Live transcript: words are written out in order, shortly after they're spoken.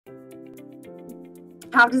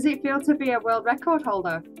How does it feel to be a world record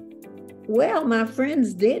holder? Well, my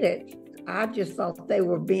friends did it. I just thought they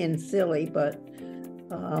were being silly, but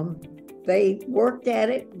um, they worked at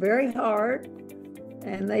it very hard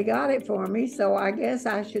and they got it for me. So I guess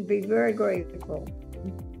I should be very grateful.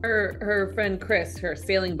 Her friend Kris, her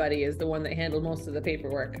sailing buddy, is the one that handled most of the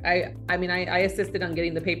paperwork. I assisted on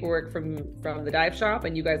getting the paperwork from the dive shop,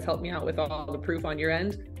 and you guys helped me out with all the proof on your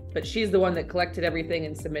end. But she's the one that collected everything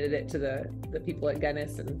and submitted it to the people at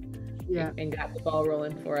Guinness and got the ball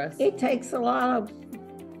rolling for us. It takes a lot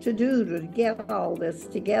to do to get all this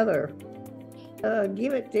together.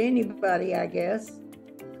 Give it to anybody, I guess.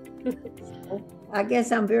 So, I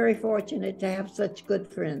guess I'm very fortunate to have such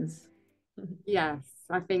good friends. Yes,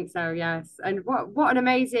 I think so. Yes, and what an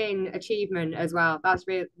amazing achievement as well. That's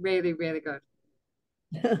really, really good.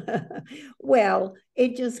 Well,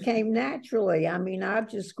 it just came naturally. I mean, I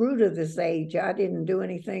just grew to this age. I didn't do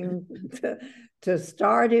anything to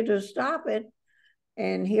start it or stop it.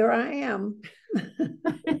 And here I am.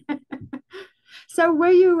 So were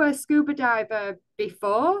you a scuba diver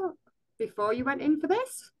before you went in for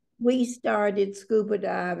this? We started scuba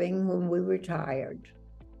diving when we retired.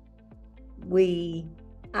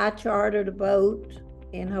 I chartered a boat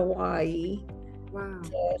in Hawaii. Wow.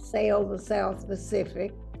 To sail the South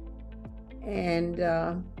Pacific, and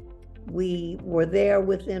we were there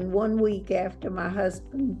within 1 week after my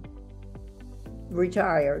husband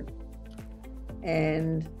retired,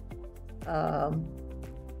 and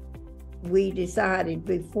we decided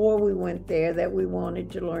before we went there that we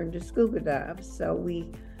wanted to learn to scuba dive. So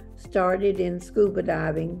we started in scuba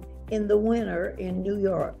diving in the winter in New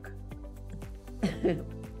York.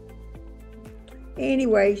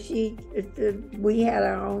 Anyway, we had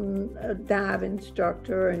our own dive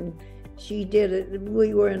instructor, and she did it.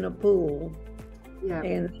 We were in a pool,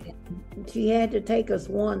 and she had to take us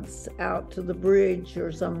once out to the bridge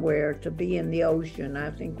or somewhere to be in the ocean.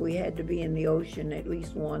 I think we had to be in the ocean at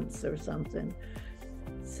least once or something.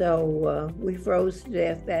 So we froze to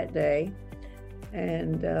death that day,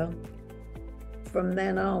 and from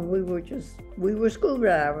then on, we were scuba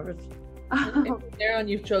divers. And from there on,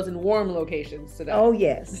 you've chosen warm locations to dive. Oh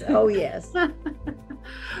yes, oh yes.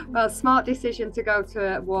 Well, smart decision to go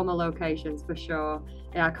to warmer locations for sure.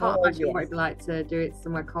 Yeah, I can't imagine what it'd be like to do it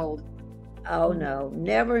somewhere cold. Oh no,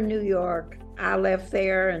 never New York. I left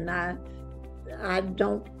there and I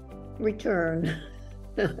don't return.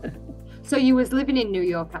 So you was living in New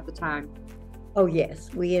York at the time? Oh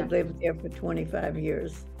yes, we had lived there for 25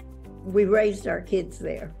 years. We raised our kids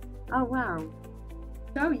there. Oh wow.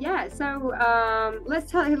 So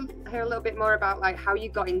let's hear a little bit more about like how you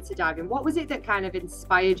got into diving. What was it that kind of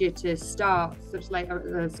inspired you to start so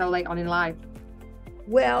late on in life?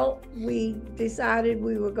 Well, we decided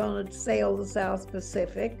we were going to sail the South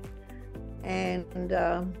Pacific, and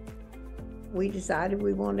we decided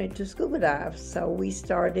we wanted to scuba dive. So we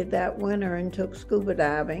started that winter and took scuba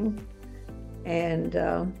diving, and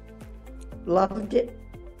loved it.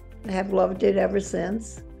 Have loved it ever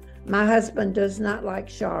since. My husband does not like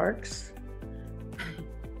sharks.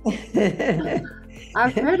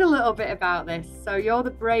 I've heard a little bit about this. So you're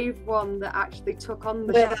the brave one that actually took on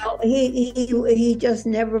the shark. Well, he just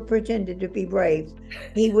never pretended to be brave.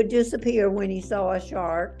 He would disappear when he saw a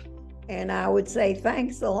shark, and I would say,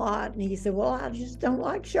 thanks a lot. And he said, well, I just don't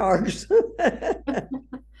like sharks.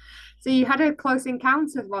 So you had a close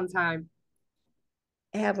encounter one time?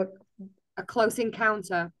 Have a close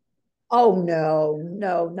encounter? Oh, no,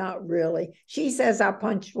 not really. She says I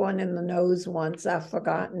punched one in the nose once. I've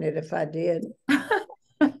forgotten it if I did.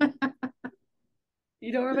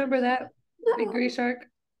 You don't remember that big gray shark?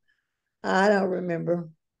 I don't remember.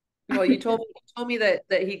 Well, you told me that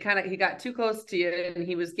he got too close to you and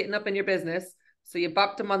he was getting up in your business. So you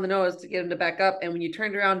bopped him on the nose to get him to back up. And when you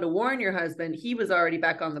turned around to warn your husband, he was already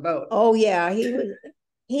back on the boat. Oh yeah,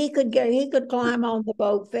 he could climb on the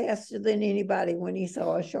boat faster than anybody when he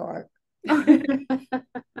saw a shark.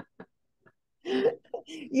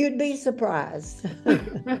 You'd be surprised.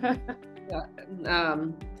 Yeah.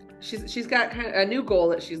 She's got kind of a new goal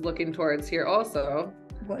that she's looking towards here also.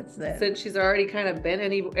 What's that? Since she's already kind of been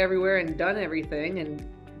everywhere and done everything and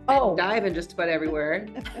diving just about everywhere.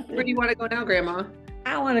 Where do you want to go now, Grandma?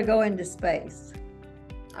 I want to go into space.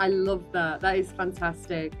 I love that. That is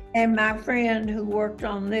fantastic. And my friend who worked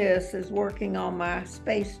on this is working on my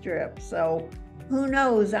space trip. So who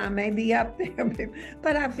knows, I may be up there,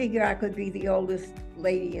 but I figure I could be the oldest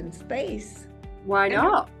lady in space. Why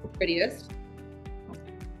not? Prettiest.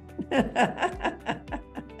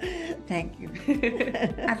 Thank you.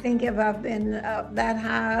 I think if I've been that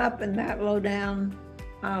high up and that low down,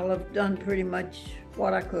 I'll have done pretty much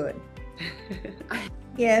what I could.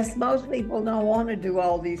 Yes, most people don't want to do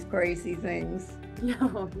all these crazy things.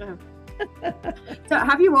 No, no. So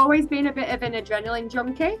have you always been a bit of an adrenaline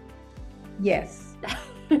junkie? Yes.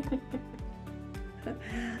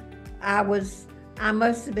 I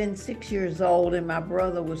must have been 6 years old and my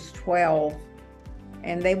brother was 12,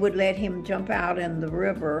 and they would let him jump out in the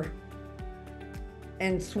river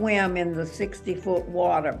and swim in the 60-foot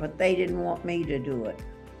water, but they didn't want me to do it.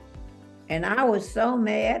 And I was so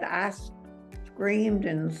mad, I screamed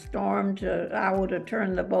and stormed I would have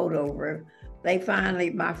turned the boat over. My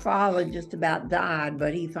father just about died,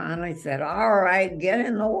 but he finally said, all right, get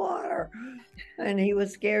in the water. And he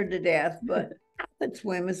was scared to death, but I could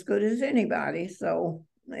swim as good as anybody, so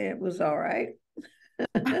it was all right.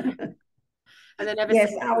 And then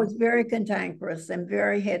yes, I was very cantankerous and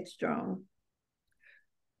very headstrong.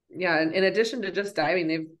 Yeah, and in addition to just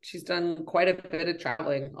diving, she's done quite a bit of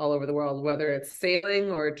traveling all over the world, whether it's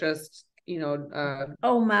sailing or just,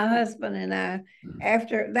 my husband and I,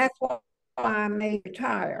 that's why I may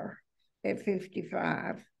retire at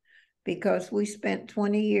 55, because we spent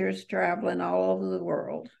 20 years traveling all over the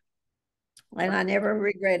world. And I never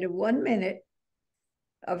regretted 1 minute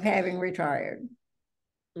of having retired.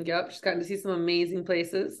 Yep, she's gotten to see some amazing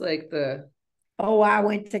places like I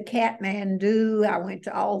went to Kathmandu. I went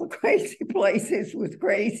to all the crazy places with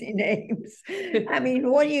crazy names. I mean,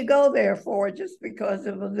 what do you go there for just because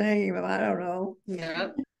of a name? I don't know. Yeah.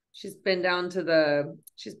 She's been on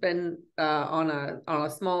a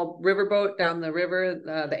small riverboat down the river,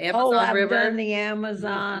 the Amazon River. I've done the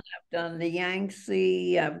Amazon. I've done the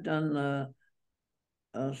Yangtze. I've done the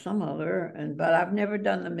some other, but I've never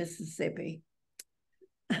done the Mississippi.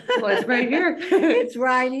 Well, it's right here. It's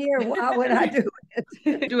right here. Why would I do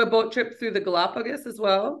it? Do a boat trip through the Galapagos as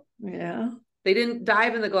well. Yeah. They didn't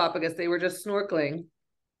dive in the Galapagos. They were just snorkeling.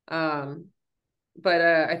 But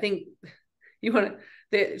I think she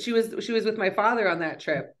was with my father on that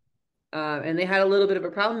trip. And they had a little bit of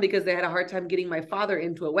a problem because they had a hard time getting my father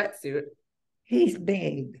into a wetsuit. He's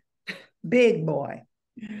big boy.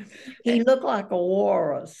 He looked like a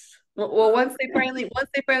walrus. Well, once they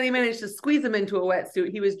finally managed to squeeze him into a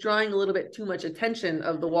wetsuit, he was drawing a little bit too much attention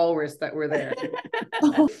of the walrus that were there.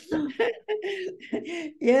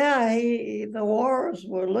 Yeah, the walrus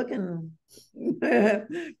were looking,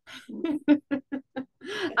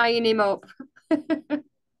 eyeing him up.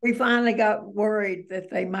 We finally got worried that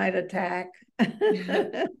they might attack. Tell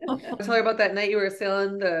her about that night you were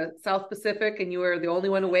sailing the South Pacific and you were the only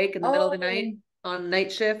one awake in the middle of the night on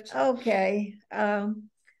night shift. Okay.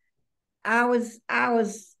 I was,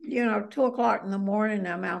 2:00 in the morning,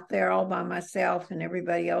 I'm out there all by myself and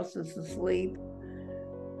everybody else is asleep.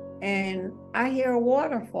 And I hear a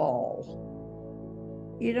waterfall.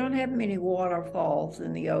 You don't have many waterfalls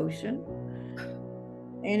in the ocean.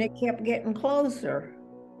 And it kept getting closer.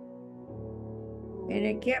 And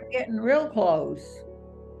it kept getting real close.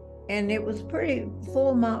 And it was pretty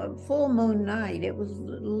full moon night. It was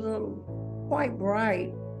quite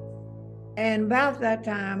bright. And about that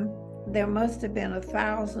time, there must have been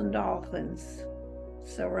 1,000 dolphins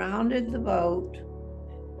surrounded the boat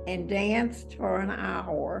and danced for an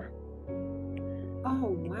hour.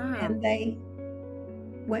 Oh, wow. And they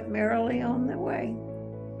went merrily on their way.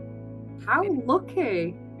 How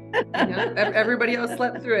lucky. Yeah, everybody else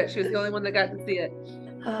slept through it. She was the only one that got to see it.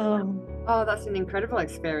 Oh, that's an incredible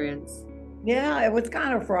experience. Yeah, it was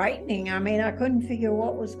kind of frightening. I mean, I couldn't figure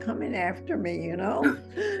what was coming after me,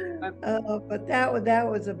 but that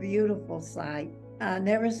was a beautiful sight. I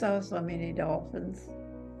never saw so many dolphins.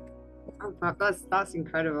 Oh, that's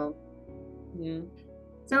incredible. Yeah.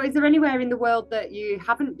 So is there anywhere in the world that you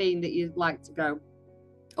haven't been that you'd like to go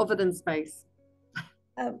other than space?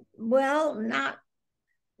 Well,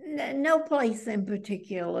 no place in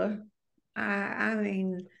particular. I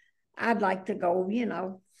mean, I'd like to go,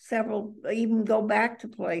 even go back to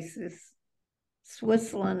places.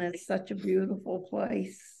 Switzerland is such a beautiful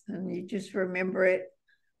place and you just remember it.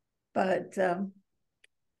 But I've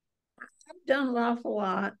done an awful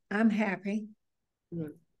lot. I'm happy.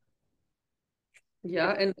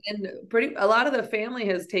 Yeah, and a lot of the family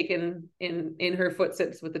has taken in her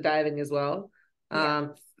footsteps with the diving as well. Yeah.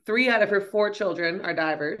 3 out of her 4 children are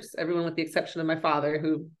divers, everyone with the exception of my father,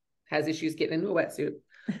 who has issues getting into a wetsuit.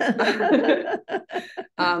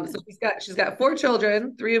 So she's got 4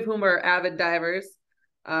 children, 3 of whom are avid divers,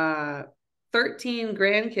 13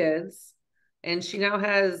 grandkids, and she now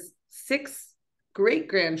has 6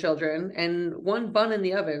 great-grandchildren and 1 bun in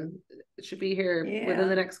the oven. It should be here within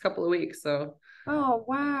the next couple of weeks. So oh,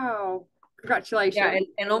 wow, congratulations. Yeah,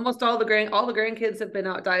 and almost all the grandkids have been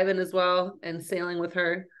out diving as well and sailing with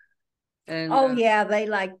her. And oh yeah, they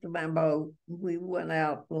liked my boat. We went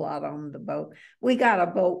out a lot on the boat. We got a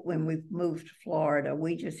boat when we moved to Florida.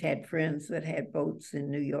 We just had friends that had boats in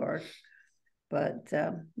New York, but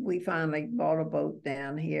we finally bought a boat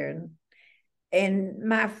down here. And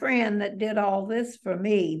my friend that did all this for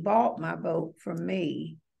me bought my boat from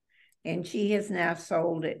me, and she has now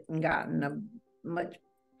sold it and gotten a much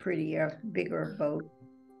prettier, bigger boat.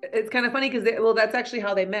 It's kind of funny because well, that's actually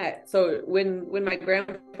how they met. So when my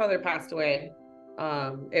grandfather passed away,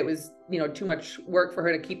 it was, you know, too much work for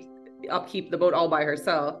her to upkeep the boat all by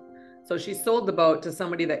herself. So she sold the boat to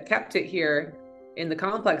somebody that kept it here in the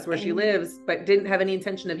complex where she lives, but didn't have any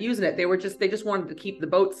intention of using it. They just wanted to keep the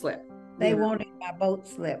boat slip. They wanted my boat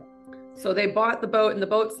slip. So they bought the boat and the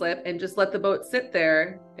boat slip and just let the boat sit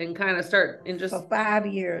there and kind of start and just for 5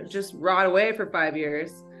 years, just rot away for 5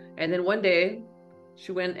 years. And then one day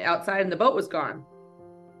she went outside and the boat was gone.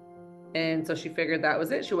 And so she figured that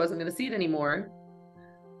was it. She wasn't going to see it anymore.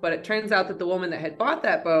 But it turns out that the woman that had bought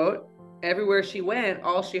that boat, everywhere she went,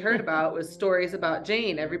 all she heard about was stories about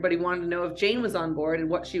Jane. Everybody wanted to know if Jane was on board and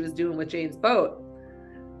what she was doing with Jane's boat.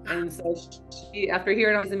 And so she, after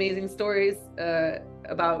hearing all these amazing stories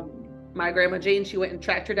about my grandma Jane, she went and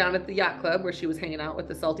tracked her down at the yacht club where she was hanging out with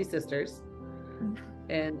the Salty Sisters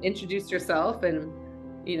and introduced herself and,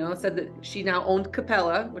 you know, said that she now owned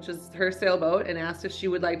Capella, which is her sailboat, and asked if she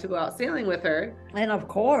would like to go out sailing with her. And of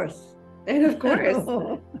course.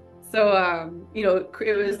 So, you know,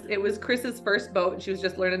 it was Kris's first boat, and she was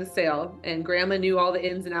just learning to sail. And Grandma knew all the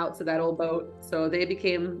ins and outs of that old boat, so they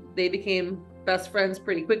became best friends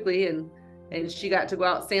pretty quickly. And she got to go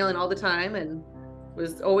out sailing all the time, and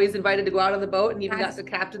was always invited to go out on the boat, and even got to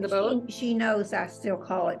captain the boat. She knows I still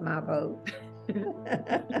call it my boat.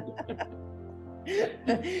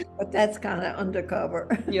 But that's kind of undercover.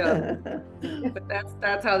 Yeah. But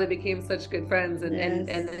that's how they became such good friends. And, yes.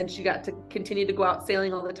 and then she got to continue to go out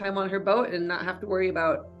sailing all the time on her boat and not have to worry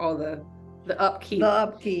about all the upkeep. The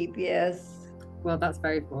upkeep, yes. Well, that's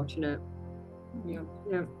very fortunate. Yeah.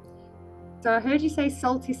 Yeah. So I heard you say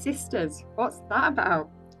Salty Sisters. What's that about?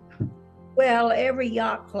 Well, every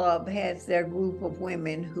yacht club has their group of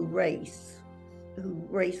women who race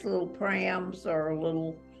little prams or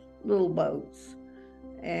little boats,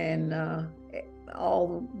 and all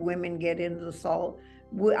the women get into the salt.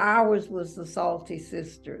 Ours was the Salty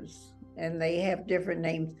Sisters, and they have different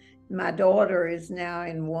names. My daughter is now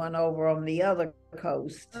in one over on the other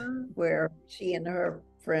coast where she and her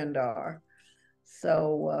friend are.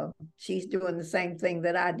 So she's doing the same thing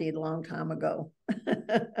that I did a long time ago.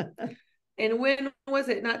 And when was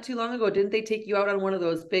it? Not too long ago. Didn't they take you out on one of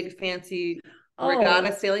those big fancy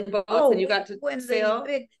regatta sailing boats and you got to sail?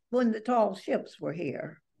 When the tall ships were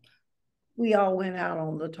here, we all went out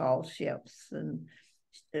on the tall ships, and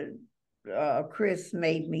Kris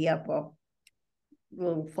made me up a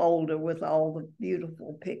little folder with all the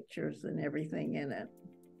beautiful pictures and everything in it.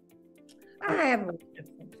 I have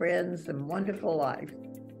wonderful friends and wonderful life.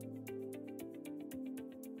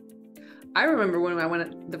 I remember when I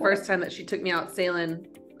went the first time that she took me out sailing,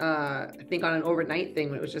 I think on an overnight thing,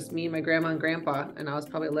 when it was just me, my grandma and grandpa, and I was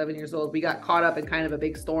probably 11 years old. We got caught up in kind of a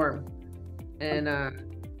big storm. And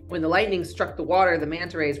when the lightning struck the water, the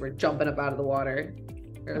manta rays were jumping up out of the water,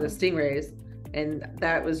 or the stingrays. And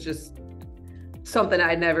that was just something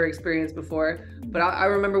I'd never experienced before. But I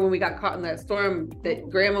remember when we got caught in that storm, that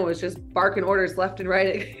grandma was just barking orders left and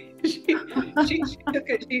right.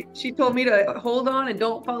 She told me to hold on and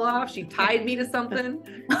don't fall off. She tied me to something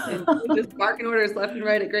and just barking orders left and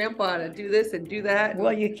right at grandpa to do this and do that.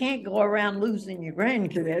 Well, you can't go around losing your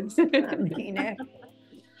grandkids. I mean,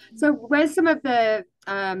 so where's some of the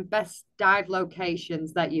best dive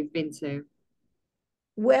locations that you've been to?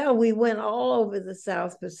 Well, we went all over the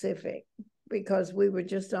South Pacific because we were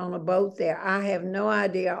just on a boat there. I have no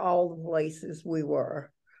idea all the places we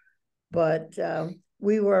were, but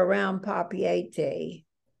we were around Papeete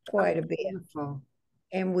quite a bit. Wonderful.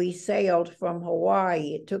 And we sailed from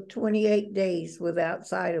Hawaii. It took 28 days without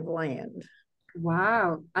sight of land.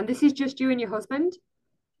 Wow. And this is just you and your husband?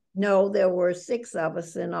 No, there were 6 of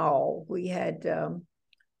us in all. We had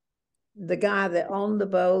the guy that owned the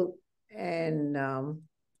boat and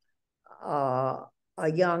a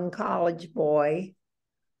young college boy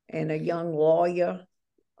and a young lawyer,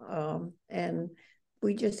 and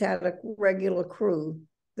we just had a regular crew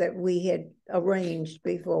that we had arranged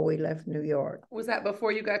before we left New York. Was that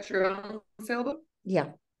before you got your own sailboat? Yeah.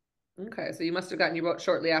 Okay, so you must have gotten your boat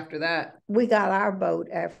shortly after that. We got our boat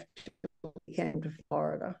after we came to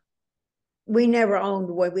Florida. We never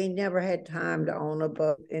had time to own a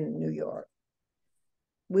boat in New York.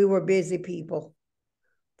 We were busy people.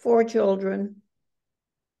 4 children.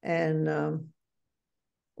 and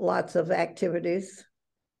lots of activities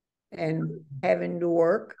and having to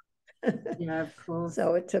work. Yeah, of course.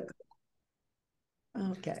 So it took.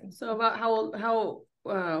 Okay. So about how old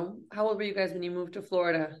were you guys when you moved to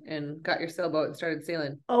Florida and got your sailboat and started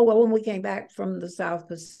sailing? Oh, well, when we came back from the South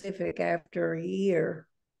Pacific after a year.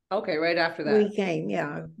 Okay, right after that.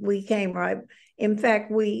 We came right. In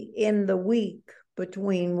fact, in the week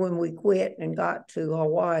between when we quit and got to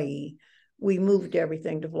Hawaii, we moved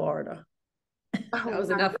everything to Florida. That was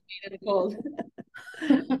enough in the cold.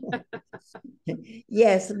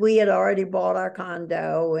 Yes, we had already bought our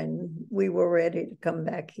condo and we were ready to come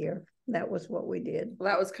back here. That was what we did. Well,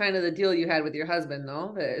 that was kind of the deal you had with your husband,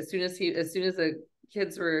 though. As soon as the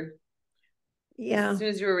kids were, as soon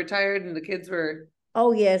as you were retired and the kids were,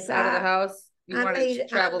 oh yes, out of the house, you wanted to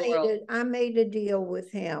travel the world. I made a deal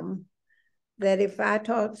with him that if I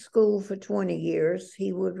taught school for 20 years,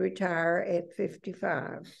 he would retire at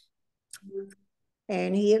 55.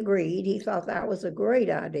 And he agreed. He thought that was a great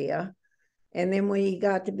idea. And then when he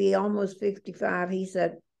got to be almost 55, he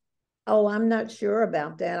said, oh, I'm not sure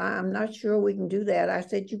about that. I'm not sure we can do that. I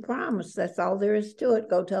said, you promised. That's all there is to it.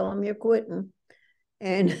 Go tell them you're quitting.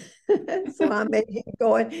 And so I made him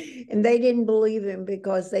go in. And they didn't believe him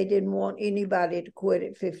because they didn't want anybody to quit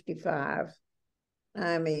at 55.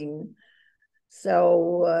 I mean,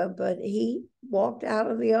 so, but he walked out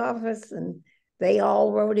of the office and they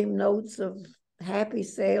all wrote him notes of happy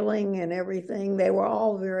sailing and everything. They were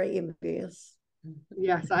all very envious.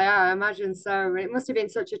 Yes, I imagine so. It must have been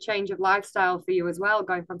such a change of lifestyle for you as well,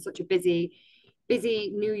 going from such a busy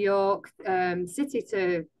New York city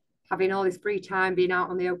to having all this free time, being out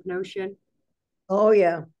on the open ocean. Oh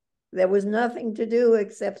yeah, there was nothing to do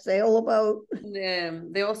except sail a boat.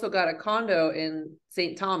 They also got a condo in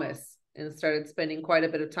St. Thomas and started spending quite a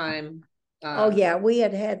bit of time. Oh yeah, we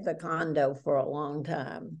had the condo for a long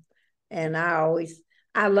time, and I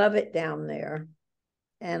love it down there.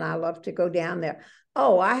 And I love to go down there.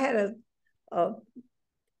 Oh, I had a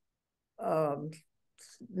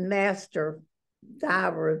master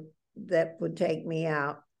diver that would take me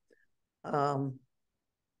out,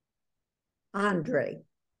 Andre.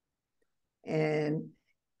 And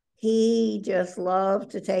he just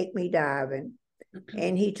loved to take me diving.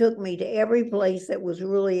 And he took me to every place that was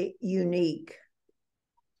really unique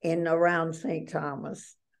in around St.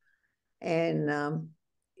 Thomas. And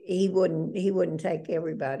he wouldn't take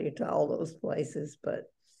everybody to all those places, but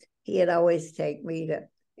he'd always take me to,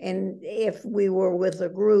 and if we were with a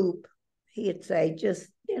group, he'd say, just,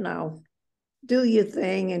 do your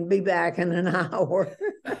thing and be back in an hour.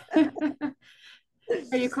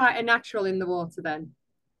 Are you quite a natural in the water then?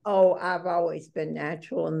 Oh, I've always been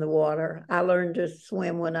natural in the water. I learned to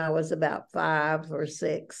swim when I was about 5 or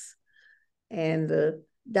 6. And the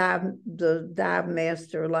dive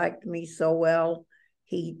master liked me so well,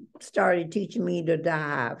 he started teaching me to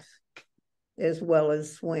dive as well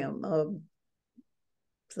as swim.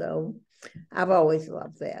 So I've always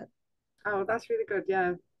loved that. Oh, that's really good.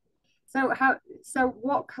 Yeah. So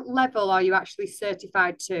what level are you actually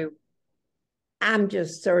certified to? I'm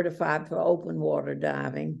just certified for open water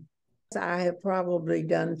diving. I have probably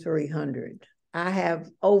done 300. I have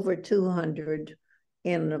over 200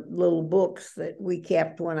 in the little books that we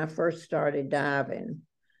kept when I first started diving.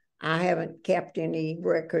 I haven't kept any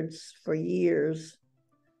records for years.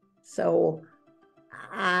 So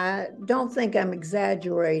I don't think I'm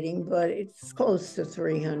exaggerating, but it's close to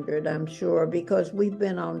 300, I'm sure, because we've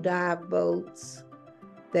been on dive boats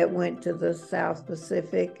that went to the South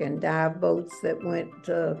Pacific and dive boats that went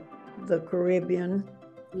to the Caribbean.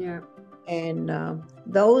 Yeah. And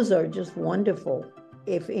those are just wonderful.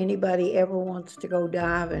 If anybody ever wants to go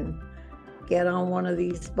diving, get on one of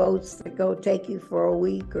these boats that go take you for a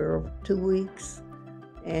week or 2 weeks,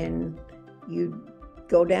 and you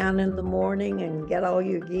go down in the morning and get all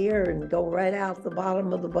your gear and go right out the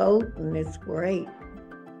bottom of the boat, and it's great.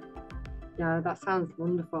 Yeah, that sounds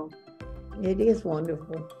wonderful. It is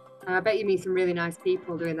wonderful. I bet you meet some really nice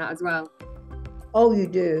people doing that as well. Oh, you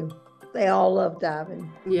do. They all love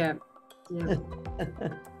diving. Yeah. Yeah.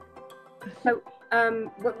 So,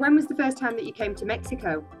 when was the first time that you came to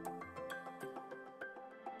Mexico?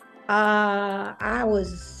 I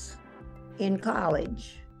was in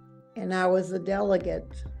college, and I was a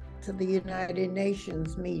delegate to the United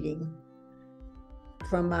Nations meeting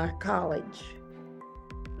from my college.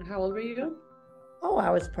 And how old were you? Oh,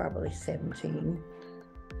 I was probably 17.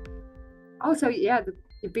 Oh, so yeah,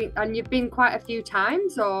 you've been quite a few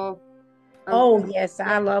times, or? Oh yes,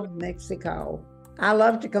 I love Mexico. I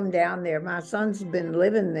love to come down there. My son's been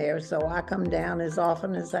living there, so I come down as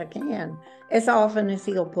often as I can, as often as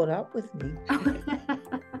he'll put up with me.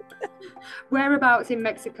 Whereabouts in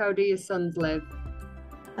Mexico do your sons live?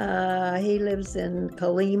 He lives in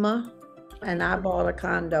Colima, and I bought a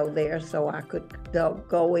condo there so I could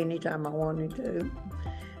go anytime I wanted to.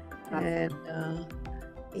 And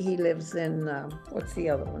he lives in, what's the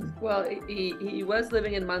other one? Well, he was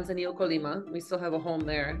living in Manzanillo, Colima. We still have a home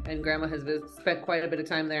there, and Grandma has spent quite a bit of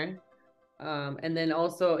time there. And then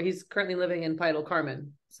also he's currently living in Playa del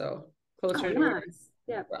Carmen, so closer to where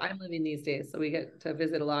I'm living these days. So we get to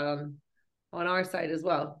visit a lot on our side as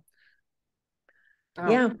well. Oh.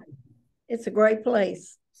 Yeah, it's a great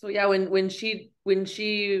place. So yeah, when we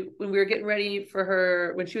were getting ready for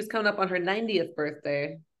her, when she was coming up on her 90th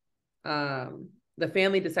birthday, the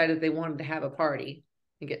family decided they wanted to have a party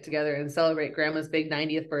and get together and celebrate Grandma's big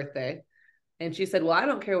 90th birthday. And she said, well, I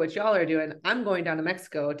don't care what y'all are doing. I'm going down to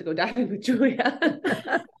Mexico to go diving with Julia.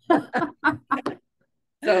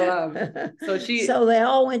 So they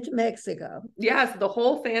all went to Mexico. Yes, the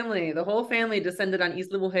whole family descended on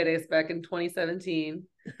Isla Mujeres back in 2017.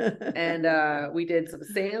 And we did some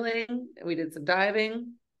sailing, we did some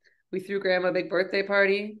diving. We threw Grandma a big birthday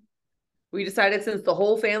party. We decided since the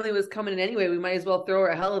whole family was coming in anyway, we might as well throw her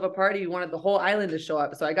a hell of a party. We wanted the whole island to show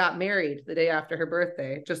up. So I got married the day after her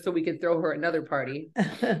birthday, just so we could throw her another party.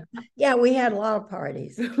 Yeah, we had a lot of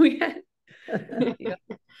parties. We had, yeah.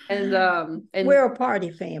 And we're a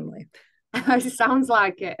party family. It sounds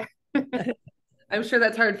like it. I'm sure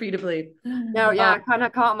that's hard for you to believe. No, yeah, I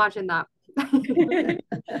can't imagine that.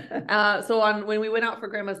 So when we went out for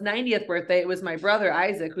Grandma's 90th birthday, it was my brother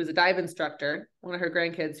Isaac, who's a dive instructor, one of her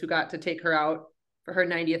grandkids, who got to take her out for her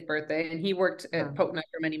 90th birthday, and he worked at Pocono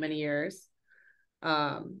for many years.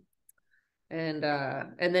 And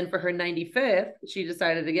then for her 95th, she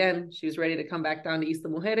decided again she was ready to come back down to Isla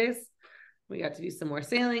Mujeres. We got to do some more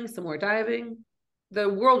sailing, some more diving. The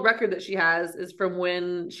world record that she has is from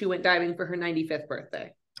when she went diving for her 95th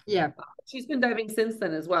birthday. Yeah. She's been diving since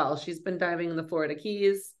then as well. She's been diving in the Florida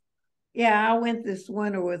Keys. Yeah, I went this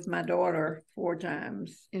winter with my daughter 4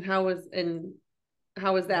 times. And how was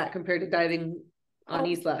that compared to diving on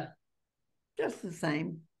Isla? Just the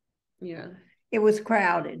same. Yeah. It was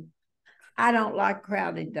crowded. I don't like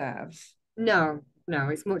crowded dives. No,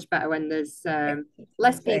 it's much better when there's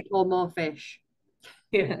less people, more fish.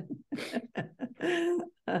 Yeah.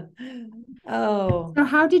 Oh. So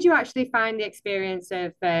how did you actually find the experience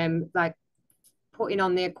of like putting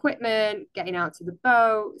on the equipment, getting out to the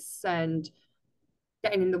boats and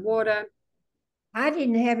getting in the water? I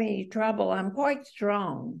didn't have any trouble. I'm quite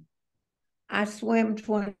strong. I swim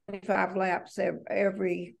 25 laps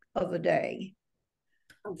every other day.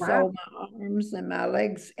 Oh, wow. So my arms and my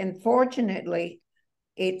legs, and fortunately,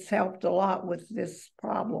 it's helped a lot with this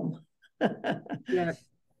problem. Yeah.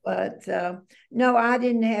 But no, I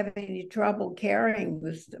didn't have any trouble carrying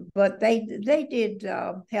this, but they did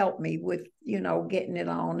help me with, getting it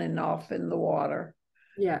on and off in the water.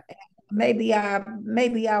 Yeah. Maybe I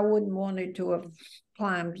wouldn't wanted to have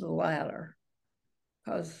climbed the ladder,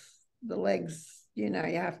 because the legs, you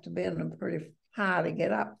have to bend them pretty high to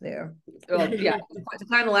get up there. Well, yeah, to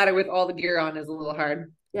climb the ladder with all the gear on is a little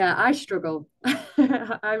hard. Yeah, I struggle.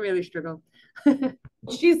 I really struggle.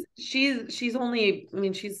 She's only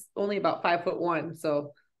about 5'1",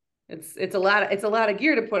 so it's a lot of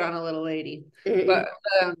gear to put on a little lady. But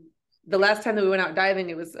the last time that we went out diving,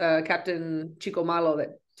 it was Captain Chico Malo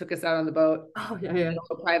that took us out on the boat. Oh yeah.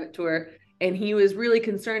 A private tour, and he was really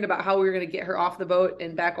concerned about how we were going to get her off the boat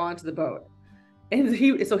and back onto the boat. And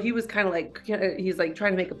he was kind of like, he's like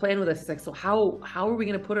trying to make a plan with us. He's like, so how are we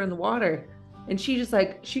going to put her in the water? And she just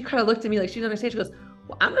she kind of looked at me like she didn't understand. She goes,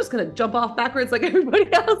 well, I'm just going to jump off backwards like everybody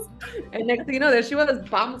else. And next thing you know, there she was,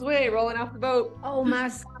 bombs away, rolling off the boat. Oh, my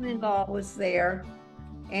son-in-law was there,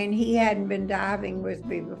 and he hadn't been diving with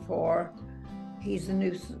me before. He's a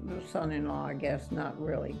new son-in-law, I guess. Not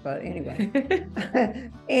really, but anyway.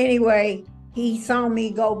 Anyway, he saw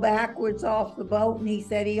me go backwards off the boat, and he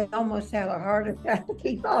said he almost had a heart attack.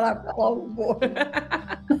 He thought I fell overboard.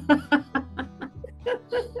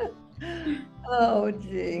 Oh,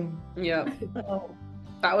 gee. Yeah. Oh.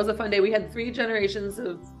 That was a fun day. We had 3 generations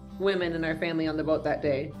of women in our family on the boat that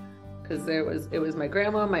day, because it was my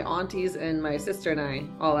grandma, my aunties, and my sister and I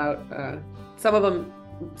all out. Some of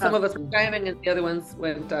us were diving, and the other ones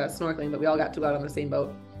went snorkeling, but we all got to go out on the same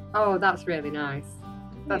boat. Oh, that's really nice.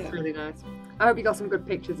 That's really nice. I hope you got some good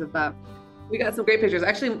pictures of that. We got some great pictures.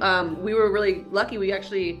 Actually, we were really lucky. We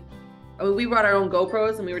brought our own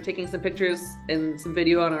GoPros, and we were taking some pictures and some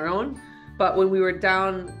video on our own. But when we were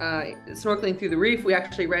down snorkeling through the reef, we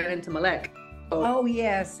actually ran into Malek. Oh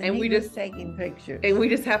yes, and we just taking pictures. And we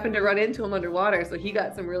just happened to run into him underwater, so he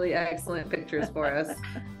got some really excellent pictures for us,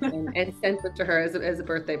 and sent them to her as a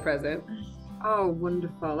birthday present. Oh,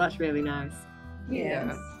 wonderful. That's really nice.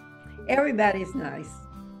 Yes. Everybody's nice.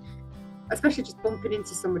 Especially just bumping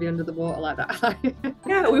into somebody under the water like that.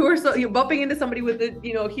 Yeah, we were bumping into somebody with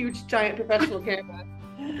a huge giant professional camera.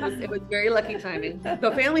 It was very lucky timing.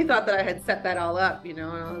 The family thought that I had set that all up, and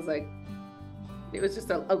I was like, it was just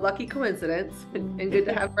a lucky coincidence and good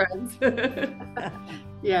to have friends.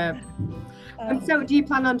 Yeah. And so do you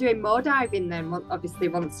plan on doing more diving then, obviously,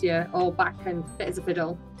 once you're all back and fit as a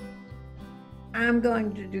fiddle? I'm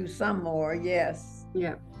going to do some more, yes.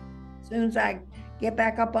 Yeah. As soon as I get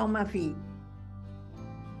back up on my feet.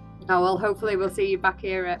 Oh, well, hopefully we'll see you back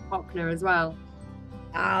here at Pockner as well.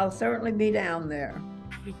 I'll certainly be down there.